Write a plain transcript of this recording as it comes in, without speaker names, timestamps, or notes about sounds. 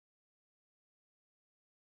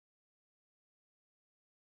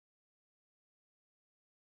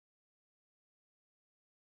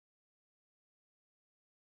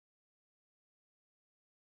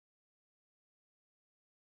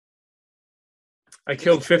I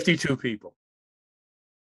killed 52 people.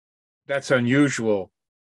 That's unusual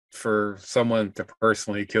for someone to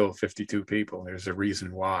personally kill 52 people. There's a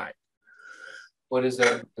reason why. What is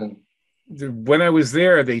that? When I was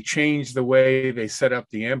there, they changed the way they set up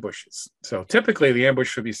the ambushes. So typically the ambush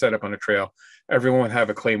should be set up on a trail. Everyone would have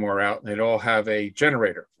a claymore out and they'd all have a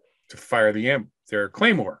generator to fire their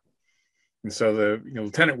claymore. And so the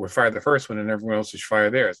lieutenant would fire the first one and everyone else would fire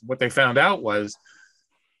theirs. What they found out was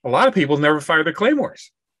a lot of people never fired their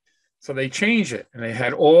claymores. So they changed it and they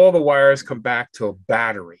had all the wires come back to a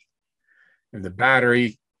battery. And the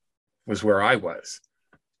battery was where I was.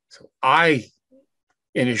 So I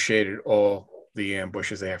initiated all the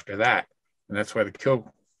ambushes after that. And that's why the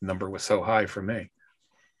kill number was so high for me.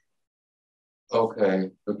 Okay,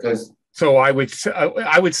 because... So I would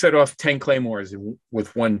set off 10 claymores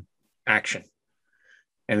with one action.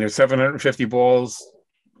 And there's 750 balls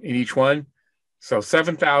in each one. So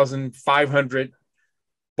 7,500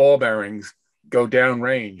 ball bearings go down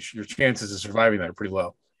range. Your chances of surviving that are pretty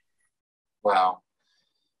low. Wow.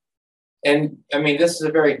 And I mean, this is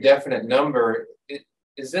a very definite number.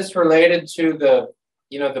 Is this related to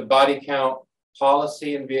the body count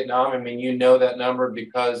policy in Vietnam? I mean, you know that number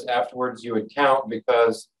because afterwards you would count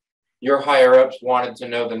because your higher ups wanted to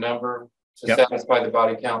know the number to satisfy the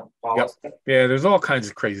body count policy. Yeah, there's all kinds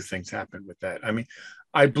of crazy things happen with that. I mean,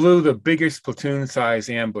 I blew the biggest platoon size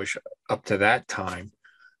ambush up to that time,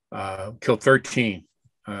 killed 13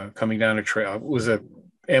 coming down a trail. It was an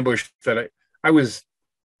ambush that I was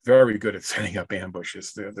very good at setting up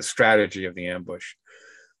ambushes, the strategy of the ambush.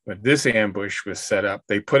 But this ambush was set up.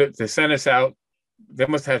 They sent us out. They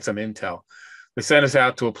must have had some intel. They sent us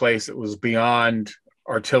out to a place that was beyond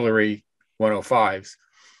artillery 105s.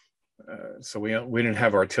 So we didn't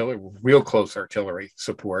have real close artillery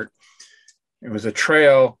support. It was a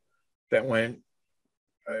trail that went,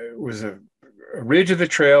 it was a ridge of the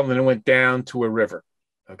trail and then it went down to a river.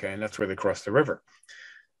 Okay. And that's where they crossed the river.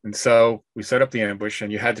 And so we set up the ambush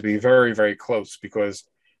and you had to be very, very close because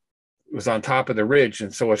it was on top of the ridge.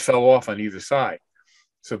 And so it fell off on either side.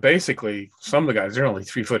 So basically some of the guys are only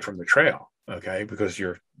 3 foot from the trail. Okay. Because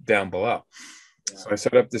you're down below. Yeah. So I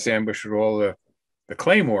set up this ambush with all the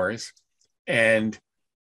claymores and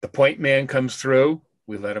the point man comes through.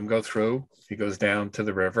 We let him go through. He goes down to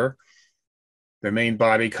the river. The main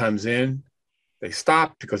body comes in. They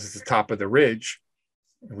stopped because it's the top of the ridge.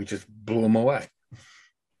 And we just blew them away.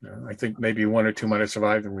 I think maybe 1 or 2 might have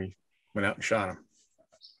survived and we went out and shot them.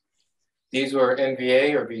 These were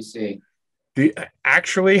NVA or VC?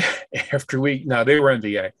 Actually, they were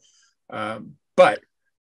NVA. But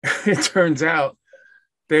it turns out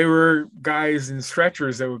they were guys in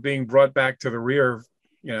stretchers that were being brought back to the rear.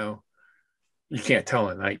 You can't tell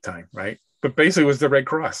at nighttime, right? But basically it was the Red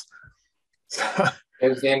Cross. So, it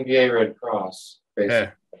was the NVA Red Cross,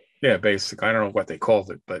 basically. Yeah, basically. I don't know what they called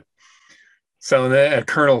it, but so a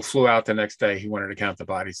colonel flew out the next day. He wanted to count the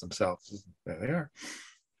bodies himself. There they are.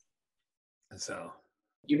 And so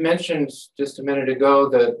you mentioned just a minute ago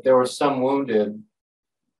that there were some wounded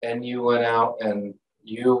and you went out and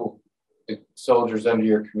the soldiers under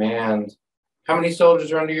your command. How many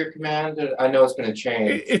soldiers are under your command? I know it's going to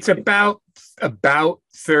change. It's about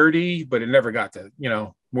 30, but it never got to,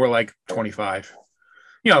 more like 25,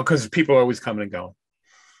 because people are always coming and going.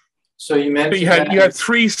 So you mentioned you had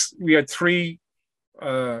three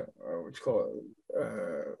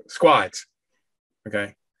squads.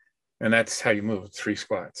 Okay. And that's how you move, 3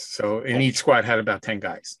 squads. So in each squad had about 10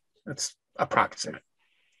 guys. That's approximate.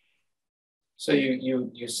 So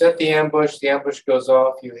you set the ambush goes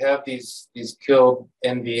off, you have these killed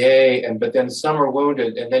NVA, but then some are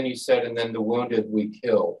wounded, and then you said, and then the wounded we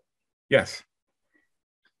kill. Yes.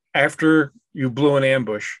 After you blew an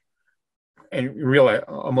ambush, and you realize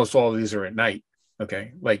almost all of these are at night,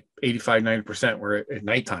 okay? Like 85, 90% were at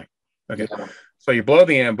nighttime, okay? Yeah. So you blow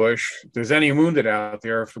the ambush, if there's any wounded out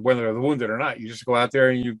there, whether they're wounded or not, you just go out there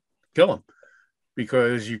and you kill them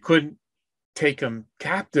because you couldn't take them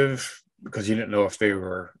captive because you didn't know if they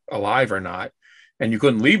were alive or not. And you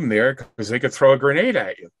couldn't leave them there because they could throw a grenade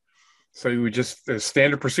at you. So you would the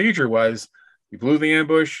standard procedure was you blew the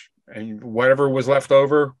ambush and whatever was left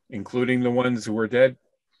over, including the ones who were dead,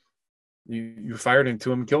 you fired into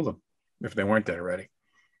them and killed them if they weren't dead already.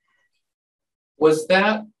 Was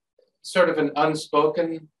that sort of an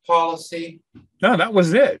unspoken policy? No, that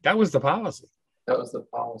was it. That was the policy. That was the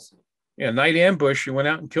policy. Yeah, night ambush, you went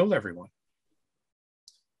out and killed everyone.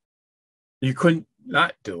 You couldn't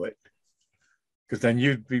not do it because then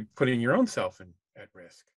you'd be putting your own self at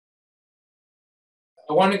risk.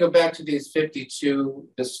 I want to go back to these 52,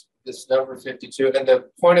 this number 52. And the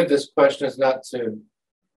point of this question is not to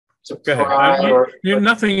Go ahead. pry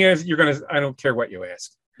Nothing is, you're going to, I don't care what you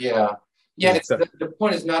ask. Yeah. Yeah, the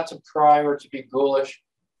point is not to pry or to be ghoulish,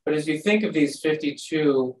 but as you think of these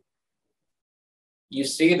 52, you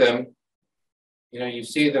see them, you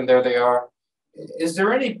see them, there they are. Is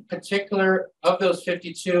there any particular, of those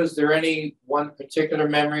 52, is there any one particular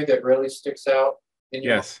memory that really sticks out in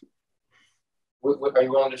your Yes. Are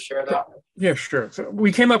you willing to share that? Yeah, sure. So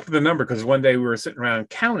we came up with a number because one day we were sitting around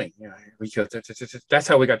counting. That's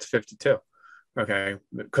how we got to 52. Okay,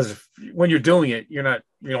 because when you're doing it, you don't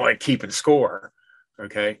like keeping score.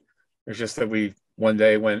 Okay, it's just that we one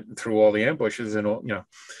day went through all the ambushes and all,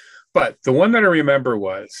 But the one that I remember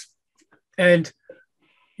was, and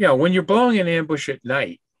when you're blowing an ambush at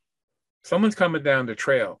night, someone's coming down the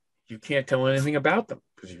trail. You can't tell anything about them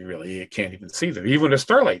because you can't even see them. Even with a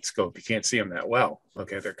starlight scope, you can't see them that well.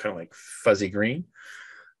 Okay, they're kind of like fuzzy green.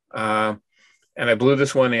 And I blew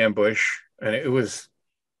this one ambush, and it was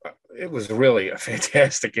really a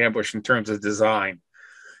fantastic ambush in terms of design.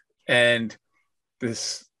 And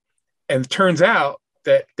it turns out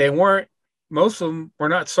that most of them were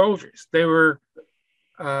not soldiers. They were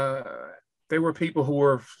people who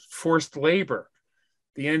were forced labor.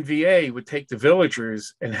 The NVA would take the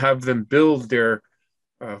villagers and have them build their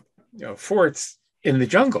forts in the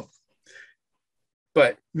jungle.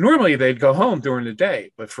 But normally they'd go home during the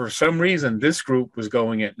day. But for some reason, this group was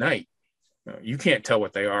going at night. You can't tell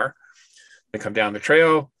what they are. They come down the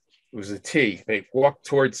trail. It was a T. They walked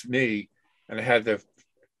towards me, and I had the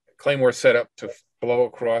claymore set up to blow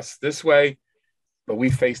across this way, but we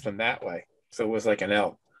faced them that way. So it was like an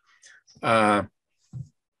L.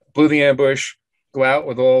 Blew the ambush, go out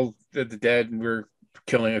with all the dead, and we're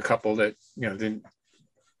killing a couple that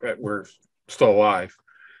that were still alive.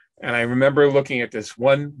 And I remember looking at this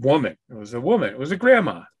one woman. It was a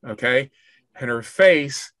grandma, okay? And her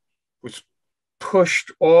face was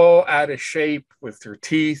pushed all out of shape with her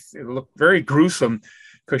teeth. It looked very gruesome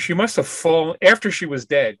because she must have fallen, after she was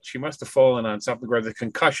dead, she must have fallen on something where the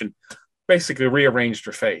concussion basically rearranged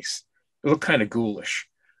her face. It looked kind of ghoulish.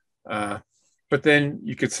 But then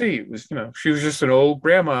you could see it was, she was just an old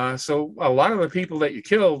grandma. So a lot of the people that you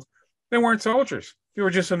killed, they weren't soldiers. They were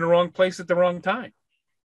just in the wrong place at the wrong time.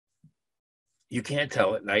 You can't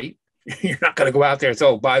tell at night. You're not going to go out there and say,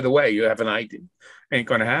 oh, by the way, you have an idea. Ain't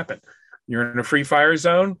going to happen. You're in a free fire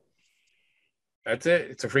zone. That's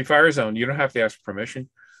it. It's a free fire zone. You don't have to ask permission.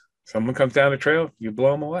 Someone comes down the trail, you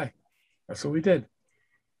blow them away. That's what we did.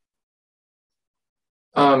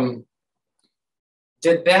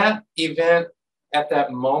 Did that event at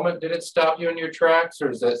that moment, did it stop you in your tracks, or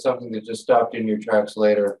is that something that just stopped you in your tracks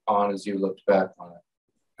later on as you looked back on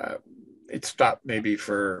it? It stopped maybe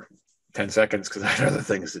for 10 seconds because I had other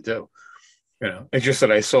things to do. It's just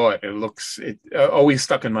that I saw it. It always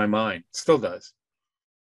stuck in my mind. Still does.